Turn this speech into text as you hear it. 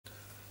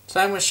So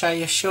I'm going to show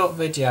you a short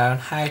video on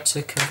how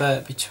to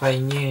convert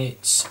between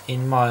units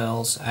in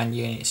miles and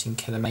units in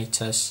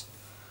kilometres.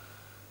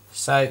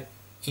 So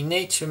you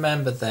need to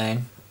remember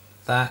then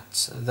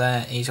that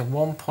there is a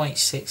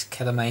 1.6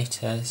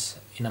 kilometres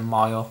in a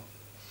mile.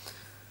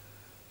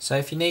 So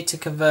if you need to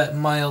convert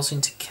miles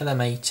into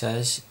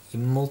kilometres, you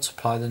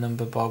multiply the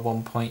number by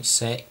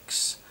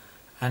 1.6,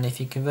 and if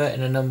you're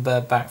converting a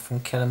number back from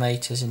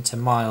kilometres into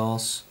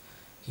miles,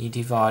 you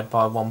divide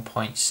by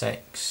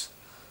 1.6.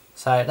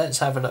 So let's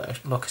have a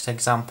look at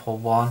example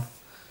 1.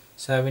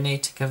 So we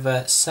need to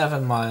convert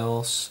 7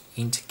 miles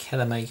into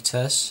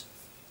kilometres.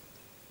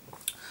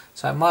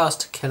 So miles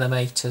to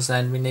kilometres,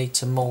 then we need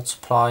to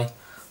multiply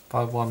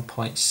by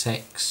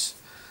 1.6.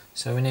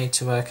 So we need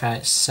to work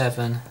out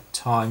 7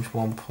 times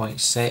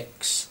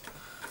 1.6.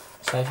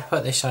 So if you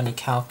put this on your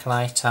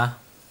calculator,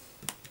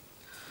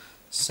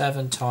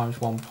 7 times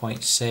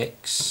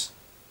 1.6,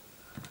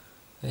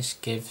 this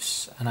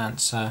gives an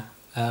answer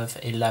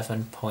of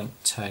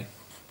 11.2.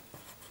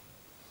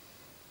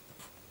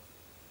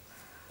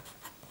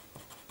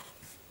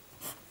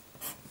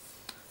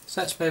 So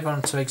let's move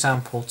on to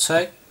example 2.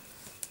 So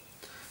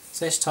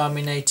this time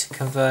we need to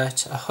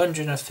convert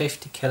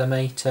 150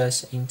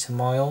 kilometres into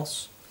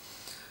miles.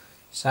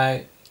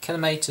 So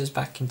kilometres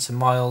back into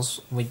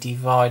miles, we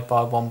divide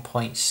by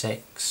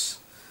 1.6.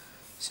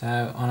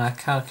 So on our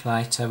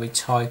calculator we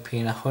type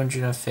in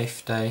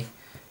 150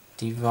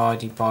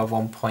 divided by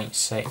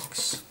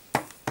 1.6.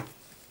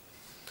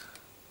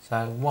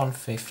 So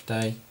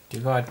 150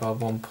 divided by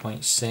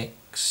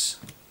 1.6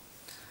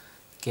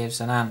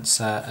 gives an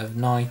answer of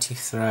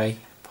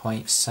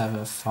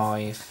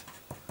 93.75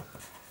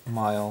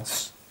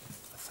 miles.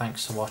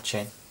 Thanks for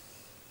watching.